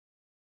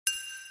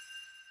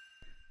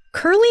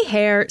Curly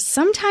hair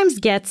sometimes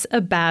gets a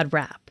bad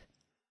rap.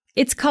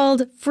 It's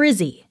called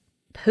frizzy,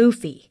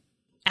 poofy,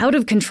 out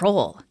of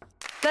control.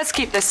 Let's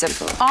keep this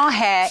simple. Our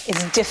hair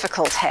is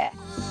difficult hair.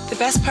 The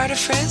best part of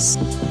frizz?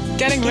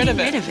 Getting rid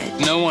of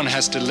it. No one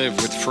has to live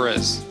with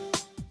frizz.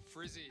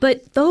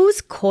 But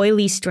those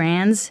coily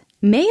strands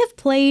may have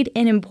played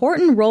an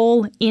important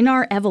role in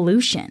our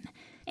evolution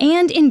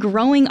and in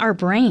growing our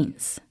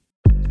brains.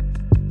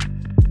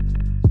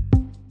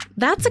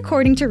 That's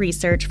according to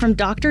research from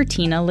Dr.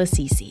 Tina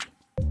Lasisi.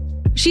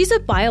 She's a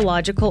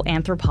biological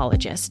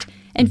anthropologist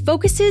and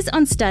focuses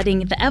on studying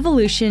the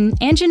evolution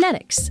and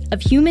genetics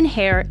of human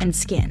hair and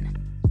skin.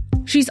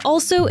 She's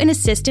also an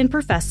assistant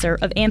professor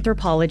of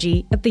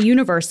anthropology at the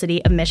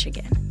University of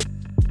Michigan.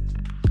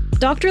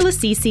 Dr.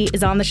 Lasisi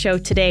is on the show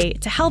today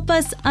to help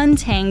us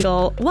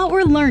untangle what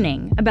we're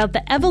learning about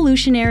the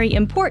evolutionary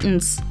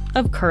importance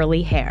of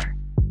curly hair.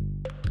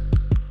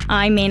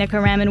 I'm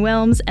Menaka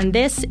Raman-Wilms, and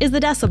this is The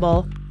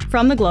Decibel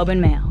from the Globe and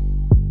Mail.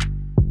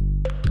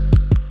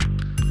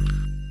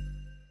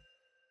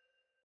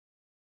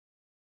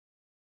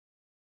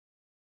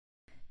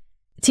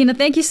 Tina,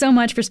 thank you so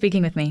much for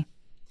speaking with me.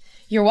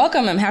 You're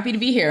welcome. I'm happy to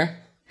be here.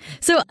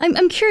 So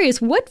I'm curious,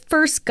 what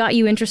first got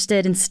you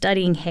interested in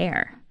studying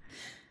hair?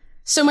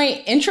 So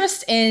my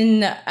interest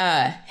in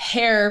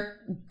hair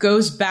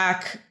goes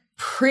back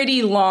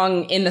pretty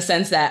long in the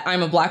sense that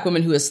I'm a Black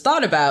woman who has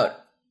thought about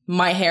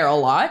my hair a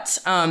lot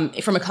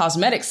from a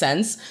cosmetic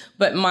sense,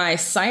 but my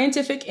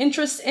scientific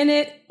interest in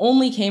it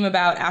only came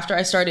about after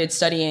I started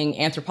studying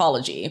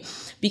anthropology,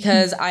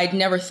 because I'd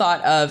never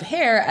thought of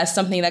hair as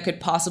something that could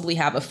possibly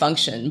have a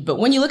function. But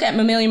when you look at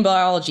mammalian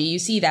biology, you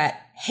see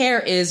that hair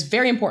is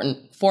very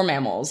important for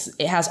mammals.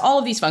 It has all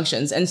of these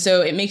functions. And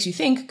so it makes you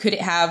think, could it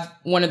have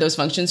one of those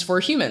functions for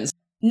humans?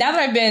 Now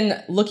that I've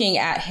been looking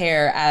at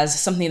hair as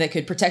something that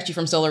could protect you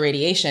from solar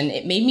radiation,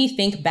 it made me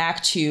think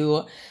back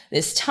to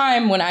this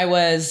time when I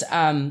was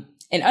an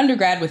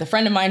undergrad with a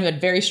friend of mine who had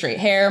very straight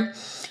hair.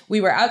 We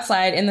were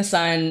outside in the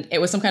sun.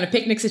 It was some kind of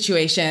picnic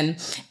situation,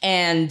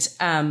 and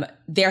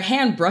their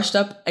hand brushed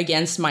up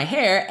against my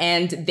hair,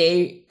 and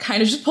they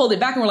kind of just pulled it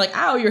back and were like,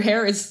 "Ow, your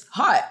hair is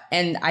hot."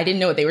 And I didn't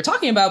know what they were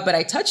talking about, but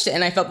I touched it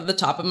and I felt that the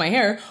top of my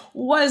hair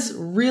was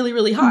really,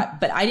 really hot,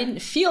 but I didn't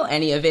feel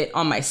any of it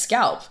on my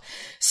scalp.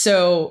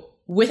 So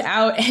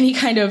without any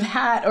kind of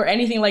hat or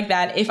anything like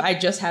that, if I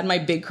just had my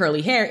big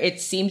curly hair,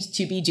 it seemed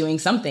to be doing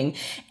something.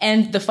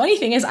 And the funny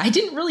thing is, I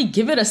didn't really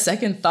give it a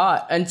second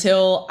thought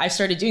until I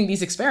started doing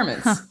these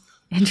experiments. Huh.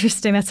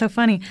 Interesting. That's so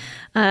funny.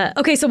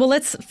 Okay, so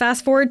let's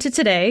fast forward to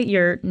today.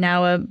 You're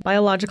now a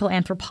biological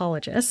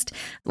anthropologist.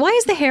 Why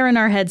is the hair in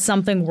our head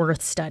something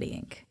worth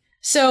studying?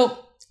 So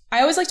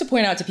I always like to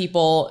point out to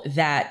people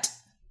that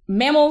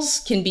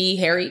mammals can be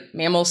hairy,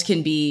 mammals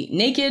can be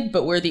naked,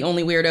 but we're the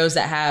only weirdos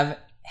that have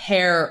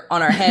hair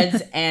on our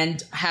heads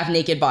and have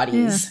naked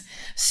bodies. Yeah.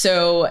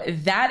 So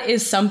that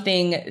is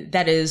something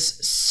that is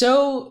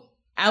so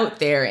out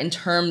there in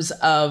terms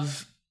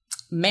of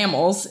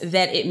mammals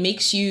that it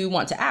makes you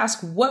want to ask,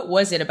 what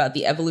was it about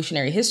the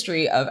evolutionary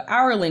history of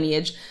our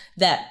lineage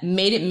that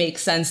made it make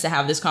sense to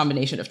have this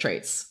combination of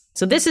traits?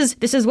 So this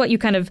is what you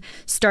kind of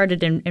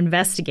started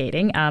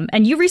investigating.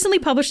 And you recently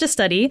published a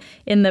study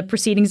in the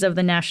Proceedings of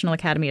the National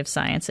Academy of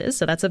Sciences.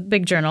 So that's a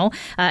big journal.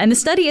 And the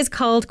study is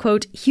called,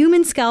 quote,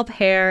 "Human Scalp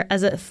Hair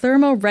as a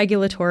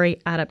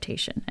Thermoregulatory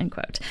Adaptation," end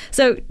quote.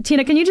 So,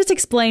 Tina, can you just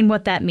explain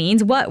what that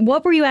means?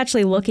 What were you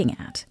actually looking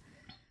at?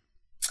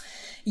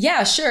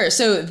 Yeah, sure.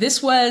 So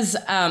this was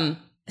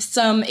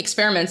some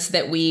experiments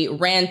that we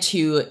ran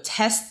to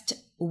test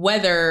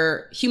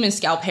whether human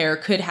scalp hair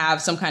could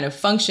have some kind of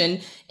function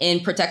in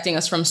protecting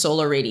us from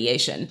solar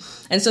radiation.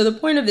 And so the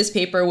point of this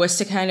paper was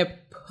to kind of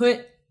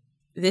put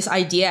this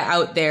idea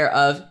out there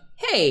of,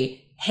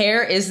 hey,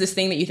 hair is this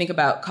thing that you think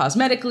about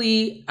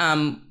cosmetically.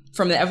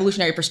 From the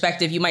evolutionary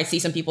perspective, you might see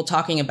some people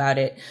talking about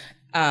it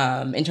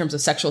in terms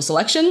of sexual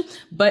selection,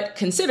 but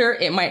consider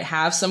it might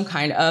have some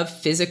kind of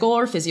physical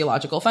or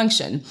physiological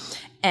function.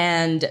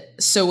 And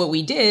so what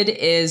we did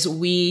is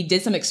we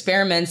did some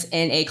experiments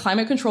in a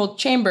climate-controlled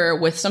chamber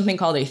with something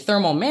called a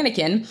thermal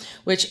mannequin,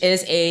 which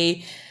is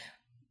a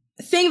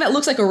thing that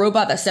looks like a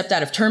robot that stepped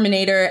out of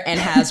Terminator and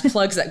has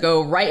plugs that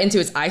go right into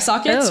its eye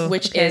sockets,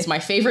 which is my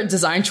favorite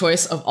design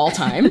choice of all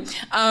time.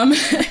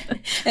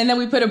 And then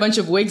we put a bunch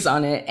of wigs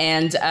on it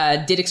and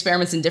did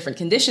experiments in different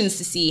conditions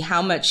to see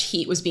how much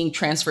heat was being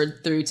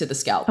transferred through to the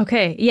scalp.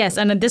 Okay, yes.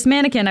 And this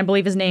mannequin, I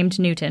believe, is named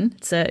Newton.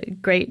 It's a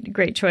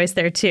great choice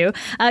there, too.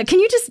 Can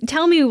you just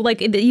tell me,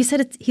 like, you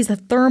said he's a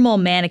thermal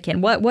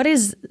mannequin. What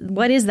is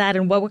that,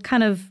 and what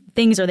kind of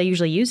things are they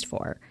usually used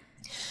for?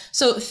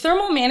 So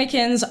thermal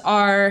mannequins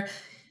are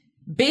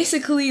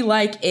basically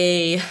like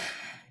a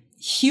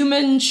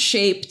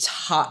human-shaped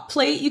hot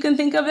plate, you can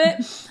think of it.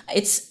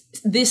 It's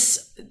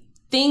this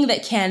thing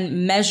that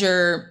can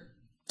measure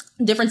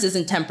differences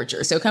in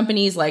temperature. So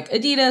companies like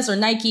Adidas or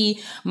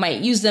Nike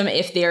might use them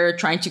if they're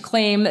trying to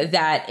claim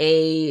that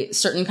a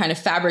certain kind of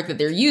fabric that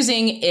they're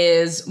using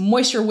is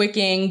moisture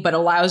wicking, but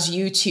allows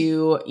you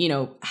to,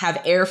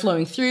 have air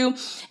flowing through.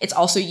 It's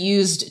also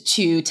used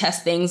to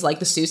test things like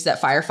the suits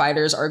that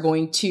firefighters are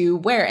going to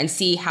wear and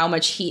see how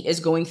much heat is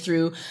going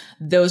through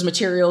those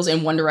materials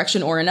in one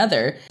direction or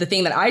another. The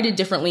thing that I did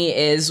differently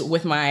is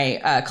with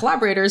my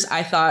collaborators,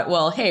 I thought,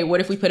 well, hey, what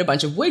if we put a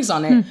bunch of wigs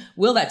on it?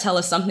 Will that tell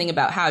us something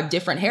about how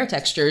different hair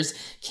textures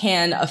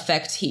can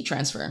affect heat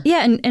transfer?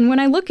 Yeah, and when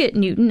I look at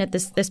Newton, at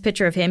this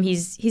picture of him,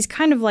 he's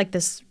kind of like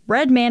this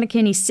red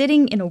mannequin. He's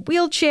sitting in a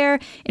wheelchair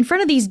in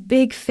front of these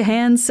big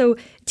fans. So,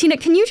 Tina,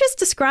 can you just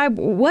describe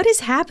what is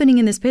happening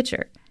in this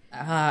picture?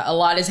 A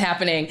lot is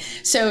happening.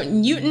 So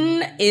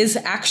Newton is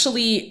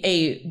actually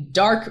a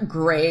dark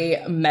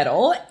gray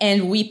metal,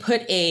 and we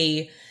put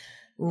a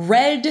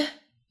red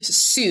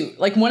suit,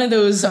 like one of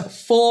those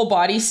full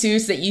body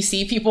suits that you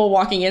see people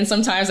walking in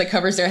sometimes that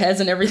covers their heads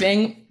and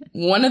everything.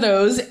 One of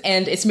those,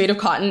 and it's made of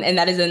cotton, and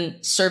that is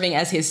then serving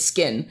as his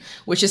skin,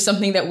 which is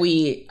something that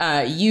we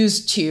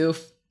use to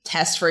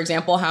test, for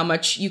example, how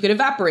much you could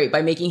evaporate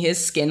by making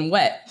his skin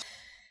wet.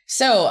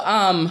 So,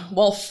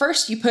 well,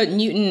 first you put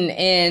Newton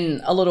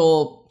in a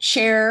little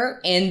chair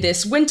in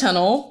this wind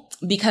tunnel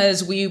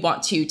because we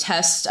want to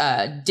test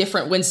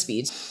different wind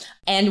speeds.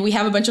 And we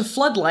have a bunch of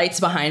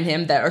floodlights behind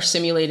him that are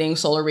simulating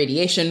solar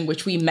radiation,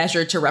 which we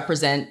measure to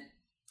represent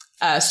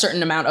a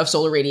certain amount of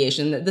solar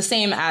radiation, the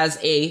same as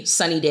a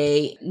sunny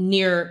day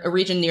near a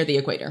region near the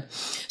equator.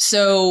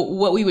 So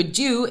what we would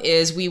do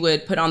is we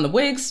would put on the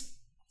wigs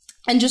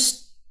and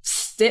just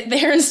sit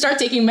there and start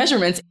taking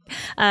measurements.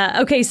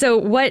 Okay, so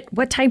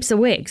what types of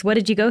wigs? What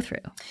did you go through?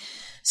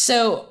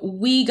 So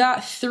we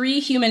got 3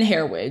 human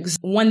hair wigs,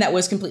 one that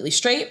was completely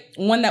straight,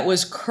 one that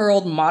was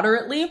curled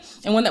moderately,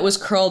 and one that was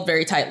curled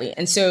very tightly.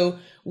 And so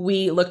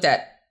we looked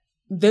at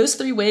those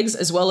 3 wigs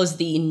as well as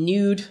the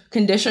nude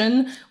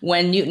condition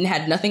when Newton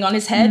had nothing on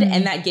his head.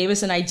 And that gave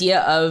us an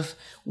idea of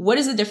what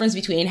is the difference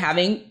between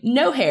having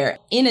no hair,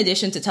 in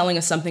addition to telling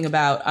us something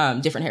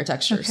about different hair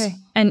textures. Okay.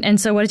 And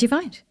so what did you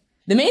find?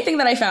 The main thing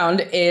that I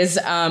found is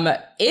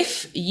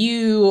if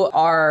you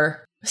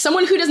are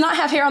someone who does not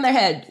have hair on their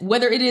head,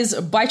 whether it is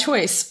by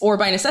choice or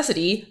by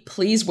necessity,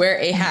 please wear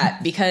a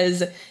hat,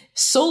 because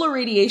solar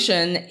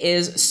radiation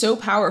is so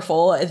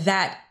powerful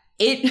that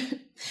it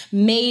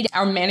made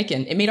our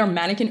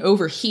mannequin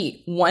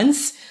overheat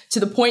once, to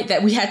the point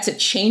that we had to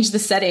change the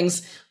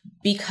settings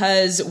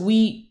because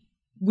we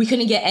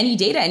couldn't get any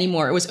data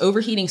anymore. It was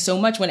overheating so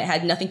much when it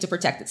had nothing to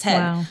protect its head.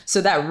 Wow.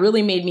 So that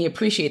really made me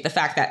appreciate the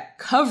fact that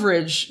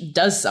coverage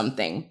does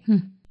something.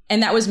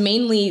 And that was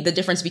mainly the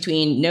difference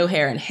between no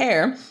hair and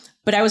hair.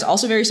 But I was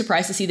also very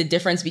surprised to see the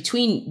difference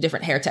between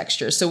different hair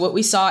textures. So what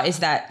we saw is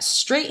that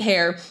straight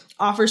hair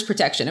offers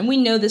protection. And we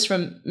know this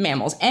from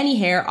mammals. Any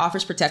hair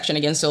offers protection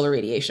against solar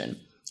radiation.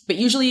 But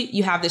usually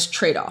you have this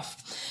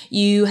trade-off.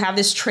 You have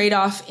this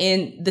trade-off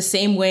in the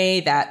same way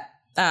that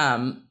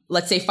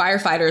let's say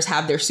firefighters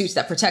have their suits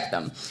that protect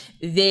them.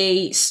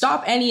 They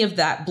stop any of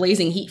that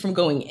blazing heat from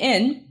going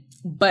in,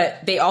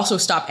 but they also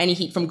stop any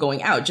heat from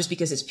going out just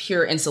because it's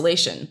pure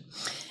insulation.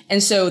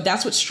 And so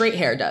that's what straight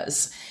hair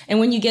does. And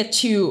when you get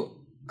to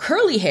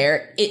curly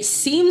hair, it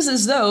seems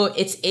as though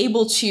it's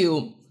able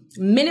to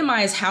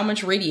minimize how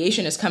much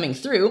radiation is coming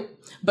through,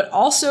 but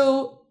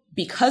also,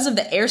 because of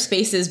the air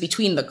spaces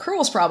between the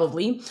curls,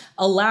 probably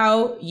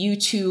allow you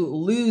to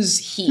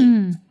lose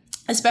heat.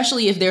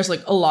 Especially if there's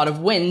like a lot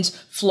of wind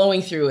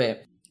flowing through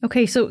it.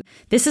 Okay, so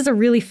this is a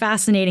really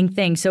fascinating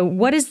thing. So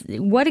what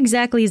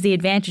exactly is the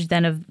advantage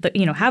then of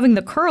having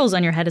the curls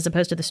on your head as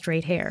opposed to the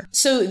straight hair?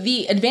 So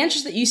the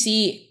advantage that you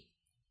see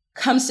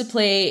comes to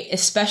play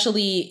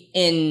especially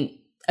in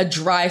a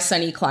dry,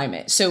 sunny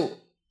climate. So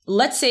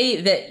let's say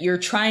that you're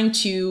trying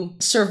to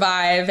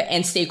survive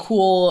and stay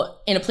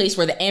cool in a place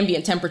where the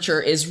ambient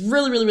temperature is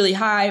really, really, really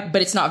high,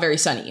 but it's not very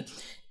sunny.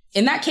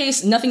 In that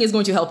case, nothing is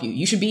going to help you.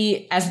 You should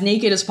be as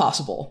naked as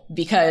possible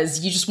because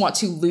you just want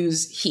to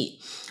lose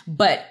heat.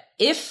 But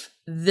if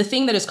the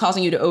thing that is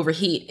causing you to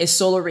overheat is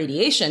solar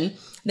radiation,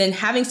 then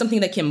having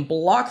something that can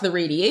block the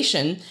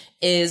radiation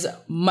is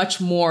much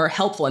more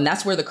helpful. And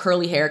that's where the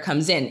curly hair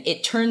comes in.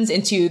 It turns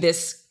into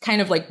this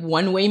kind of like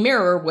one-way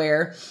mirror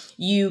where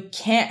you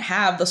can't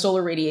have the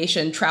solar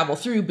radiation travel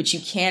through, but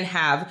you can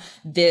have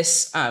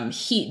this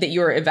heat that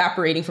you're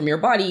evaporating from your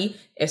body,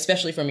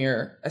 especially from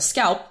your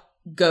scalp,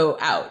 go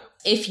out.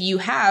 If you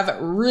have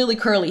really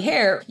curly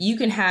hair, you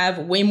can have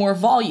way more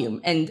volume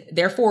and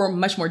therefore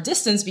much more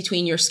distance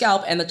between your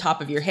scalp and the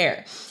top of your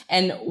hair.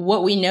 And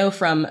what we know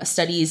from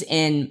studies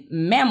in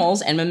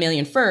mammals and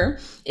mammalian fur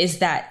is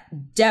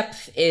that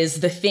depth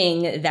is the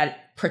thing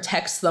that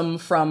protects them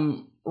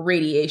from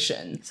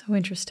radiation. So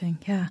interesting.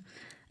 Yeah.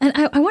 And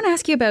I want to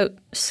ask you about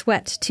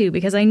sweat, too,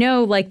 because I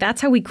know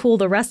that's how we cool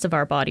the rest of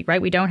our body,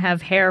 right? We don't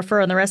have hair or fur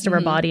on the rest of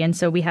our body. And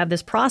so we have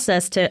this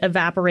process to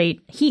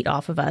evaporate heat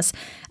off of us.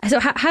 So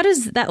how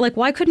does that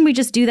why couldn't we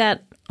just do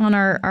that on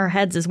our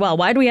heads as well?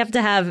 Why do we have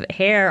to have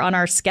hair on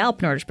our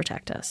scalp in order to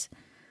protect us?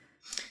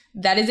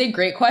 That is a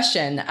great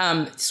question.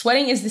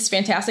 Sweating is this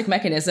fantastic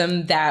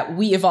mechanism that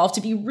we evolved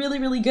to be really,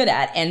 really good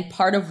at. And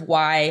part of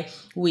why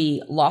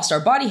we lost our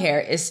body hair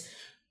is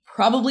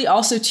probably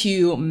also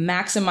to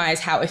maximize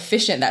how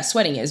efficient that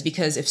sweating is,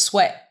 because if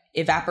sweat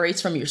evaporates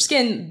from your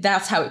skin,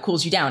 that's how it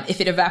cools you down. If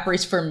it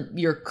evaporates from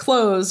your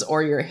clothes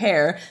or your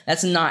hair,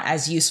 that's not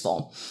as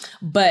useful.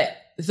 But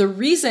the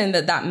reason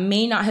that that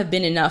may not have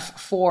been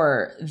enough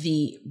for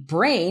the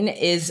brain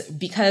is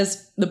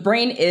because the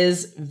brain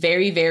is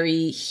very,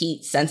 very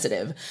heat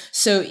sensitive.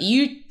 So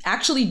you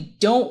actually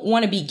don't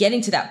want to be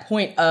getting to that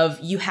point of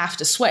you have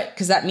to sweat,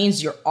 because that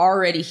means you're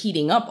already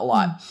heating up a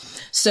lot.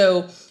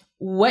 So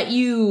what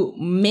you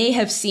may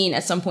have seen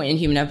at some point in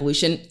human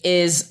evolution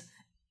is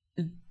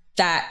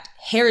that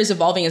hair is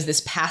evolving as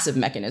this passive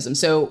mechanism.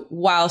 So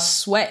while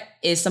sweat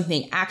is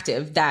something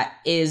active that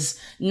is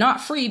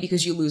not free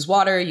because you lose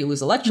water, you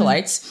lose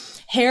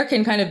electrolytes, hair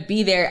can kind of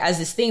be there as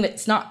this thing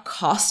that's not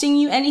costing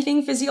you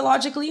anything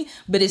physiologically,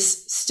 but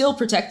is still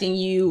protecting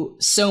you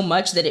so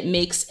much that it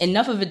makes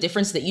enough of a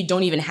difference that you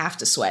don't even have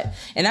to sweat.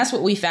 And that's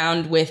what we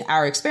found with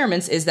our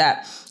experiments, is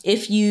that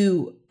if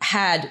you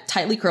had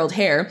tightly curled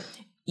hair,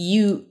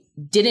 you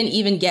didn't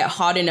even get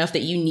hot enough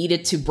that you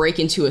needed to break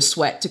into a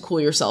sweat to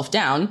cool yourself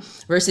down,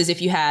 versus if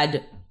you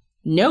had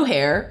no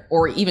hair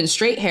or even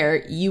straight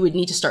hair, you would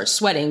need to start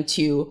sweating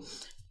to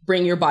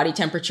bring your body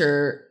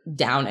temperature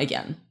down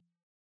again.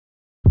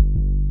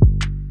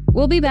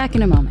 We'll be back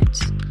in a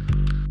moment.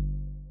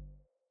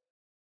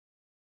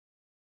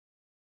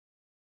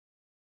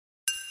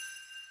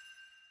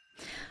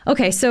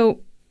 Okay,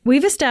 so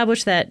we've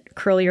established that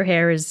curlier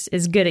hair is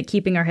good at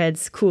keeping our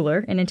heads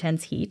cooler in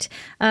intense heat.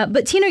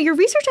 But Tina, your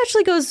research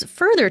actually goes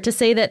further to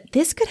say that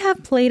this could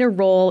have played a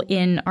role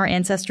in our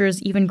ancestors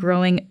even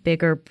growing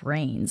bigger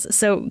brains.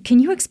 So can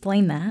you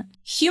explain that?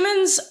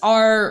 Humans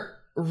are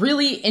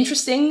really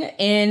interesting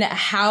in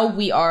how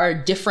we are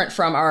different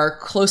from our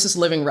closest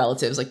living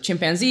relatives, like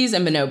chimpanzees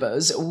and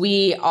bonobos.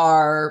 We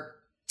are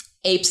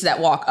apes that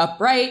walk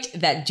upright,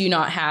 that do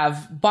not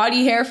have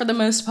body hair for the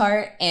most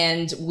part,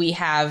 and we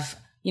have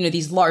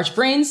these large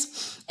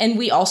brains, and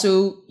we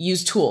also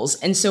use tools.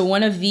 And so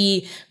one of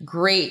the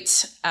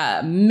great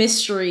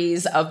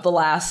mysteries of the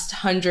last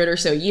 100 or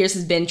so years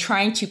has been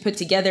trying to put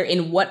together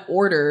in what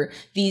order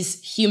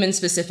these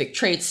human-specific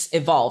traits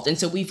evolved. And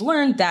so we've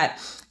learned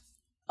that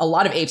a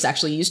lot of apes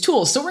actually use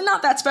tools. So we're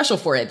not that special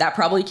for it. That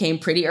probably came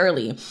pretty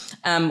early.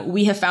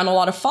 We have found a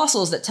lot of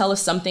fossils that tell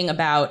us something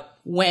about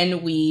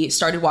when we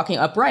started walking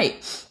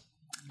upright.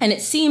 And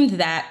it seemed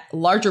that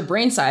larger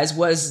brain size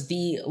was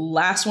the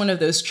last one of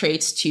those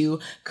traits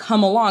to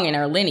come along in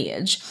our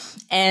lineage.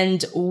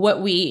 And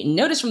what we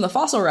noticed from the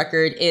fossil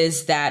record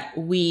is that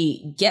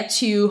we get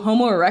to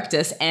Homo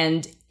erectus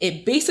and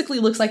it basically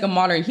looks like a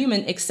modern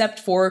human, except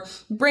for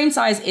brain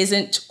size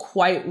isn't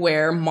quite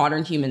where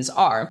modern humans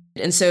are.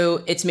 And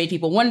so it's made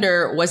people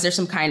wonder, was there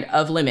some kind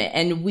of limit?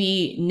 And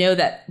we know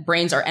that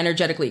brains are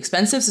energetically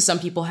expensive. So some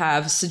people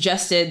have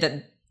suggested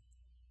that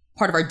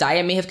part of our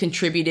diet may have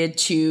contributed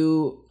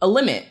to a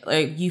limit.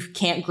 Like, you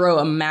can't grow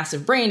a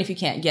massive brain if you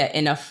can't get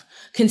enough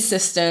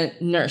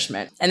consistent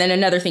nourishment. And then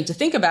another thing to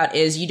think about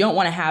is you don't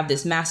want to have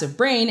this massive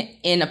brain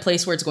in a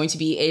place where it's going to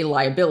be a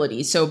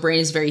liability. So brain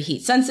is very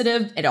heat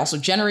sensitive. It also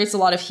generates a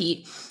lot of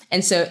heat.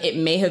 And so it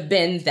may have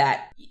been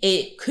that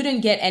it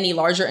couldn't get any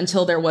larger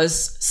until there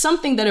was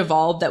something that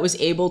evolved that was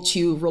able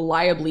to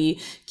reliably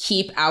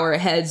keep our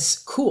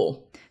heads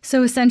cool.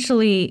 So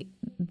essentially,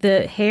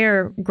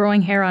 the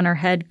growing hair on our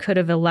head could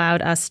have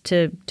allowed us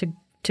to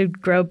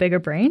grow bigger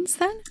brains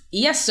then?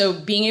 Yes. So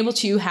being able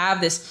to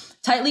have this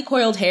tightly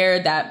coiled hair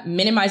that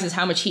minimizes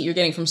how much heat you're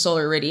getting from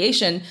solar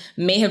radiation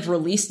may have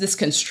released this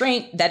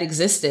constraint that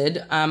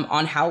existed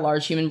on how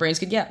large human brains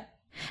could get.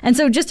 And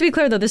so just to be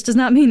clear, though, this does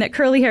not mean that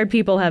curly-haired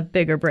people have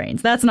bigger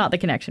brains. That's not the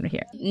connection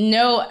here.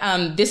 No,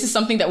 this is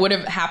something that would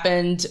have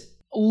happened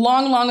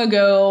long, long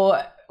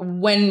ago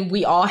when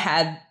we all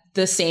had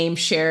the same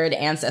shared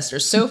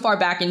ancestors, so far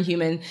back in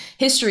human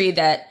history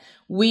that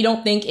we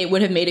don't think it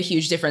would have made a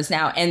huge difference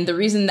now. And the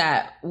reason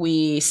that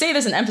we say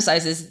this and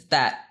emphasize is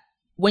that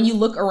when you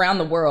look around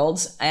the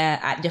world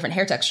at different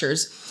hair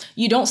textures,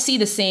 you don't see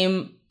the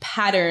same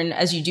pattern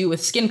as you do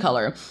with skin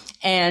color.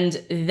 And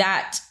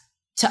that,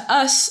 to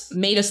us,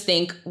 made us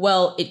think,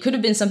 well, it could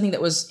have been something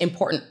that was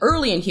important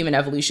early in human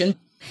evolution.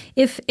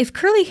 If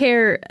curly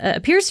hair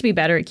appears to be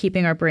better at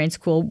keeping our brains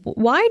cool,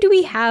 why do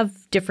we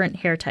have different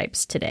hair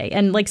types today?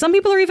 And some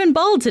people are even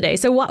bald today.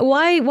 So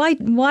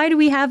why do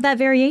we have that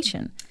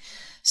variation?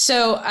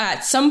 So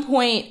at some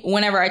point,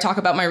 whenever I talk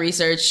about my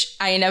research,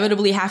 I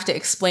inevitably have to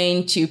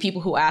explain to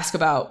people who ask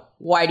about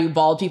why do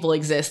bald people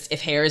exist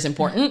if hair is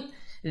important,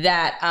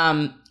 that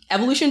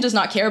evolution does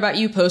not care about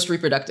you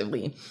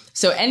post-reproductively.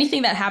 So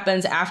anything that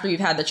happens after you've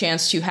had the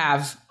chance to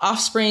have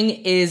offspring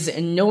is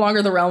no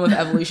longer the realm of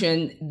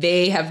evolution.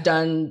 They have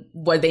done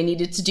what they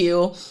needed to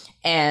do.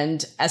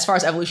 And as far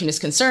as evolution is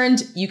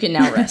concerned, you can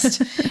now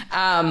rest.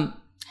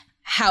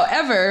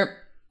 However,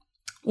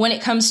 when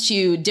it comes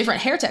to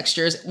different hair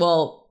textures,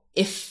 well,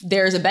 if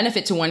there's a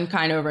benefit to one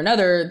kind over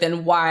another,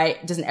 then why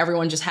doesn't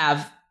everyone just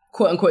have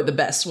quote unquote the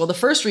best? Well, the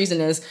first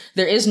reason is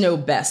there is no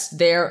best.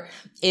 There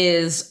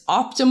is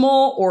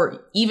optimal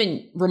or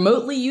even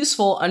remotely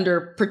useful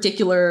under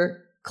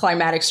particular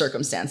climatic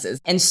circumstances.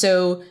 And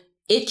so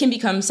it can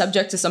become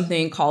subject to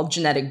something called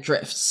genetic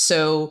drift.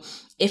 So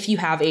if you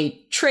have a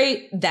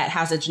trait that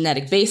has a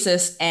genetic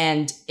basis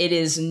and it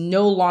is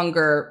no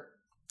longer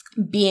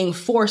being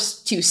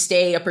forced to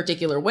stay a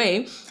particular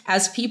way,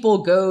 as people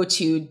go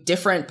to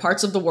different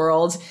parts of the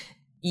world,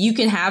 you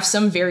can have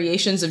some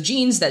variations of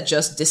genes that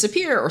just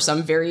disappear or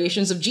some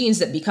variations of genes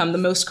that become the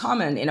most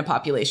common in a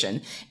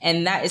population.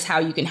 And that is how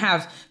you can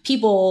have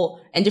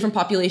people and different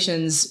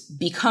populations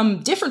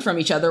become different from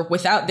each other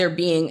without there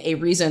being a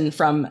reason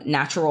from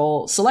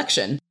natural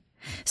selection.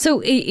 So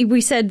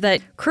we said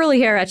that curly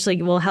hair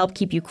actually will help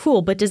keep you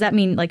cool, but does that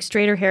mean like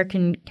straighter hair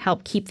can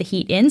help keep the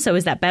heat in? So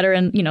is that better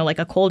in, like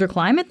a colder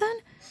climate then?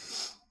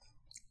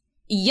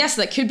 Yes,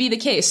 that could be the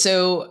case.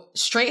 So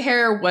straight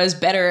hair was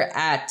better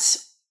at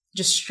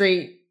just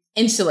straight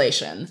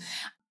insulation.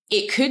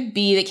 It could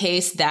be the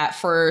case that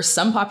for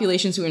some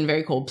populations who are in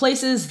very cold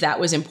places, that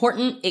was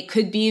important. It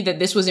could be that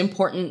this was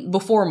important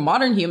before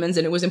modern humans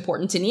and it was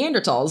important to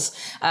Neanderthals.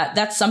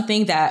 That's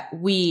something that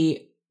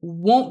we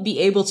won't be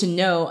able to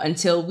know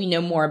until we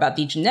know more about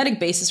the genetic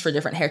basis for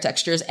different hair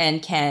textures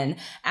and can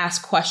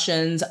ask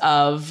questions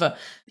of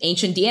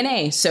ancient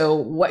DNA. So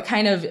what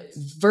kind of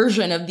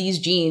version of these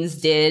genes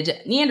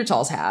did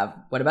Neanderthals have?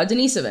 What about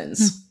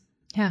Denisovans?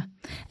 Yeah.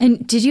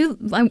 And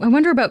I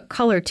wonder about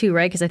color too,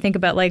 right? Because I think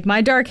about like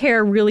my dark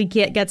hair really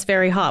gets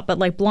very hot, but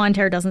like blonde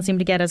hair doesn't seem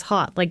to get as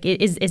hot. Like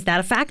is that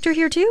a factor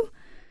here too?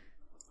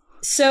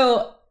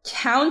 So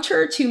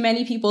counter to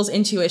many people's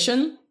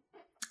intuition,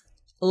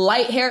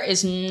 light hair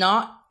is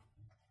not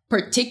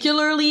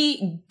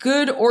particularly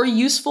good or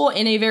useful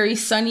in a very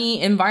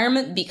sunny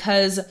environment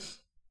because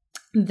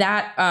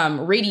that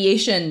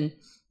radiation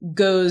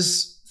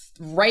goes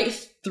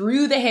right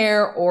through the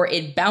hair or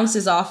it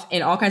bounces off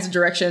in all kinds of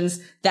directions.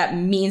 That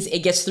means it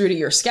gets through to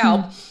your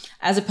scalp.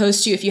 As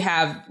opposed to if you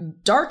have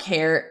dark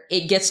hair,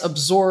 it gets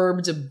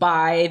absorbed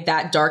by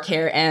that dark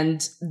hair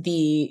and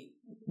the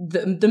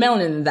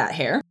melanin in that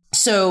hair.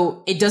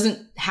 So it doesn't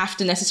have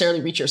to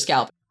necessarily reach your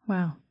scalp.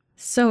 Wow.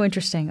 So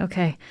interesting.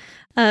 Okay.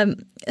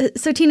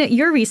 So Tina,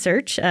 your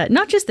research,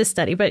 not just this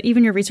study, but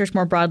even your research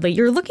more broadly,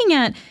 you're looking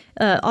at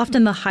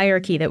often the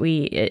hierarchy that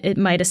it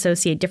might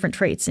associate different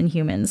traits in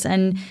humans.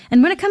 And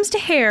when it comes to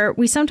hair,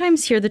 we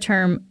sometimes hear the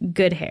term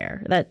good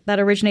hair that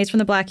originates from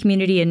the Black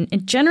community and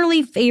it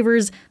generally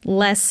favors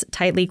less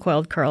tightly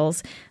coiled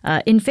curls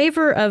in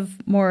favor of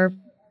more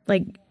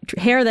like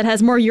hair that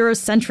has more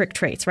Eurocentric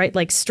traits, right?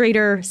 Like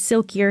straighter,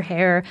 silkier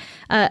hair.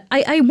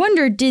 I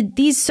wonder, did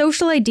these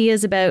social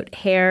ideas about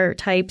hair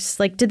types,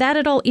 did that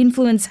at all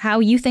influence how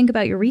you think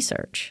about your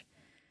research?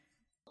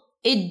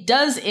 It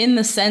does in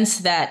the sense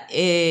that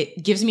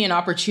it gives me an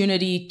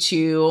opportunity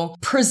to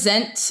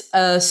present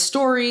a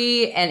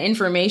story and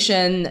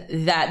information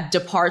that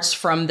departs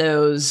from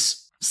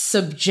those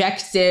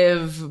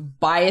subjective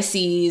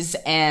biases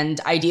and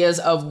ideas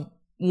of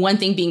one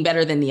thing being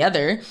better than the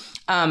other.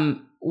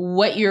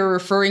 What you're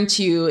referring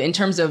to in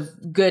terms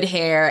of good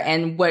hair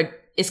and what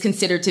is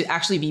considered to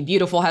actually be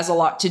beautiful has a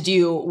lot to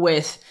do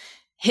with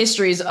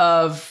histories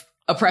of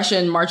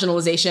oppression,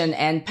 marginalization,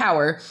 and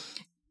power.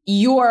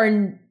 You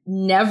are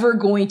never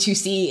going to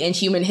see in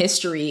human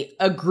history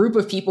a group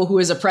of people who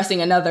is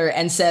oppressing another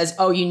and says,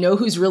 oh, you know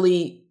who's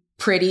really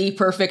pretty,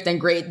 perfect,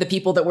 and great? The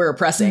people that we're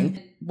oppressing.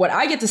 What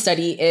I get to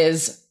study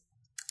is,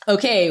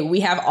 okay,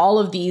 we have all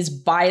of these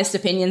biased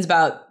opinions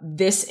about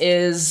this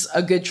is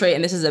a good trait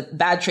and this is a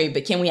bad trait,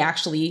 but can we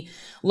actually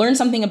learn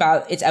something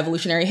about its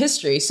evolutionary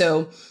history?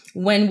 So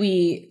when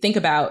we think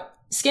about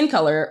skin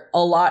color,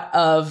 a lot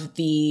of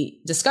the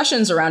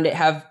discussions around it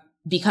have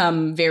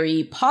become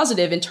very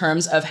positive in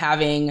terms of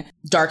having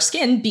dark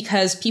skin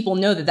because people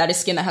know that is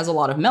skin that has a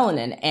lot of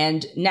melanin.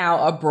 And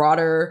now a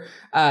broader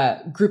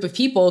group of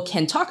people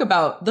can talk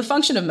about the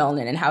function of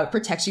melanin and how it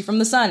protects you from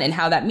the sun and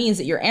how that means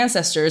that your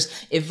ancestors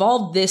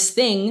evolved this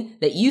thing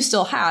that you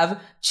still have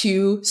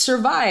to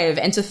survive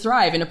and to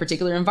thrive in a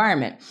particular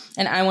environment.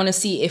 And I want to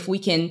see if we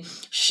can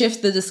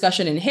shift the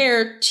discussion in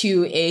hair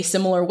to a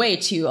similar way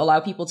to allow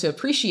people to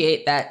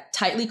appreciate that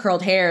tightly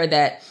curled hair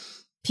that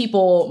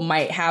people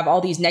might have all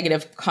these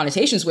negative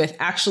connotations with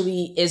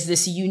actually is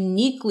this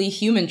uniquely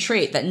human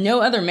trait that no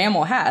other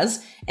mammal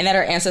has and that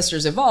our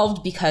ancestors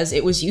evolved because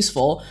it was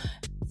useful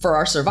for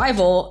our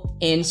survival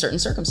in certain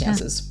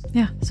circumstances.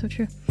 Yeah, so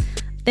true.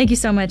 Thank you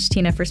so much,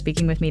 Tina, for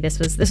speaking with me. This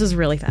was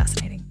really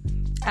fascinating.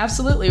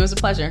 Absolutely. It was a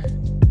pleasure.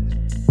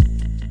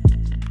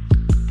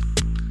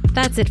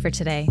 That's it for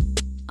today.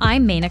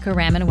 I'm Menaka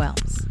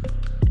Raman-Wells.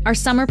 Our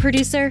summer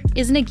producer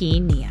is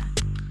Nagin Nia.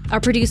 Our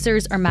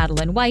producers are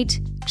Madeline White,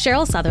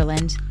 Cheryl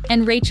Sutherland,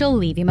 and Rachel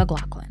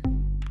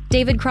Levy-McLaughlin.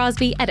 David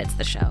Crosby edits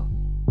the show.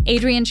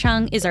 Adrian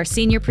Chung is our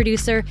senior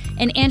producer,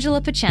 and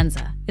Angela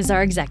Pacenza is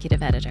our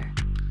executive editor.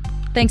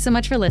 Thanks so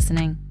much for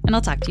listening, and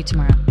I'll talk to you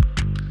tomorrow.